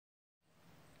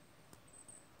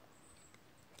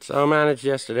So I managed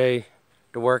yesterday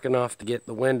to work enough to get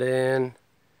the window in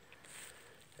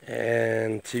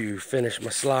and to finish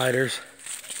my sliders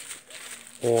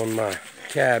on my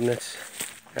cabinets,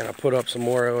 and I put up some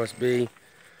more OSB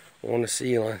on the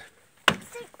ceiling.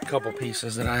 A couple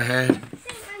pieces that I had.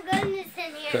 My goodness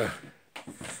in here. So,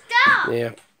 Stop!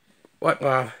 yeah. What,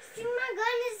 Bob? See my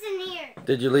goodness in here.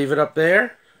 Did you leave it up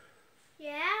there?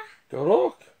 Yeah. Go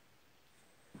look.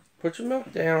 Put your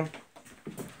milk down.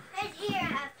 Right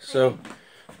here. So,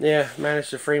 yeah, managed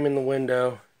to frame in the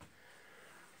window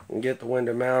and get the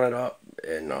window mounted up,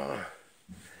 and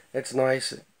it's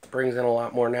nice. It brings in a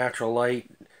lot more natural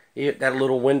light. That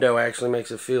little window actually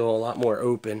makes it feel a lot more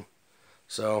open.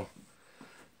 So,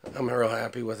 I'm real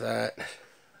happy with that.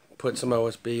 Put some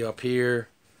OSB up here.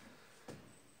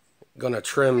 Gonna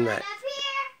trim that. Up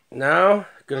here? No,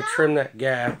 gonna trim that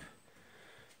gap.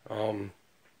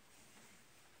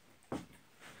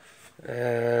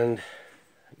 And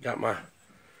got my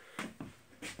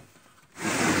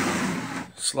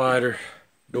slider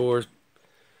doors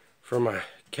for my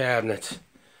cabinets.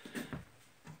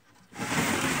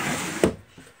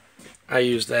 I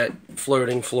used that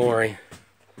floating flooring.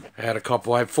 I had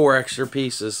I had 4 extra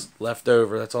pieces left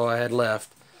over. That's all I had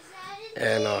left,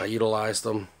 and utilized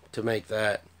them to make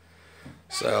that.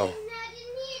 So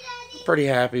pretty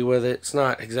happy with it. It's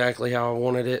not exactly how I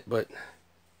wanted it, but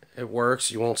it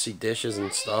works. You won't see dishes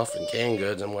and stuff and canned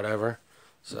goods and whatever.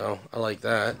 So I like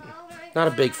that. Not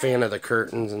a big fan of the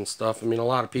curtains and stuff. I mean, a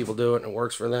lot of people do it and it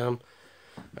works for them.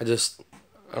 I don't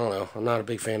know. I'm not a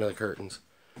big fan of the curtains.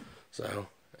 So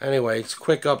anyway, it's a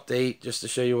quick update just to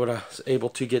show you what I was able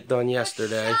to get done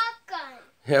yesterday. Shotgun.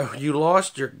 Yeah, you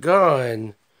lost your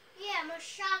gun. Yeah, my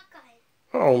shotgun.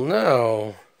 Oh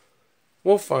no.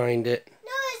 We'll find it.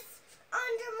 No, it's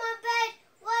under my bed,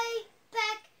 way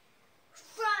back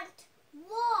front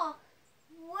wall,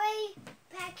 way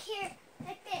back here,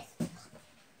 like this.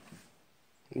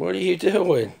 What are you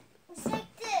doing? It's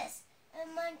like this,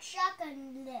 and my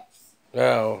shotgun lives.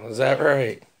 Oh, is that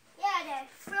right? Yeah, I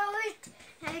threw it,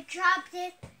 I dropped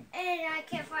it, and I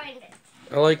can't find it.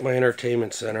 I like my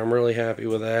entertainment center. I'm really happy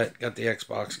with that. Got the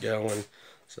Xbox going.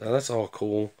 So that's all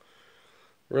cool.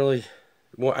 Really,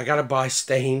 well, I gotta buy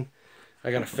stain.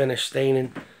 I gotta finish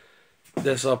staining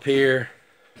this up here.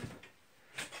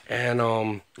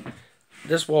 And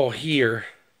this wall here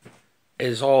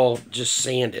is all just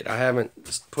sanded. I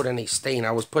haven't put any stain.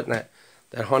 I was putting that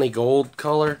honey gold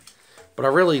color, but I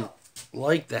really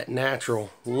like that natural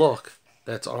look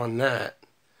that's on that.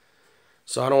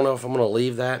 So I don't know if I'm going to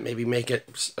leave that, maybe make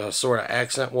it a sort of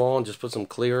accent wall and just put some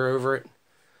clear over it.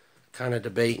 Kind of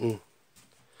debating.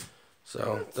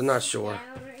 So, I'm not sure.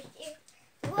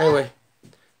 Anyway,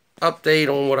 update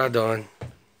on what I've done.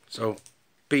 So,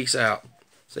 peace out.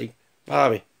 Say,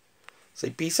 Bobby. Say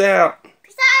peace out.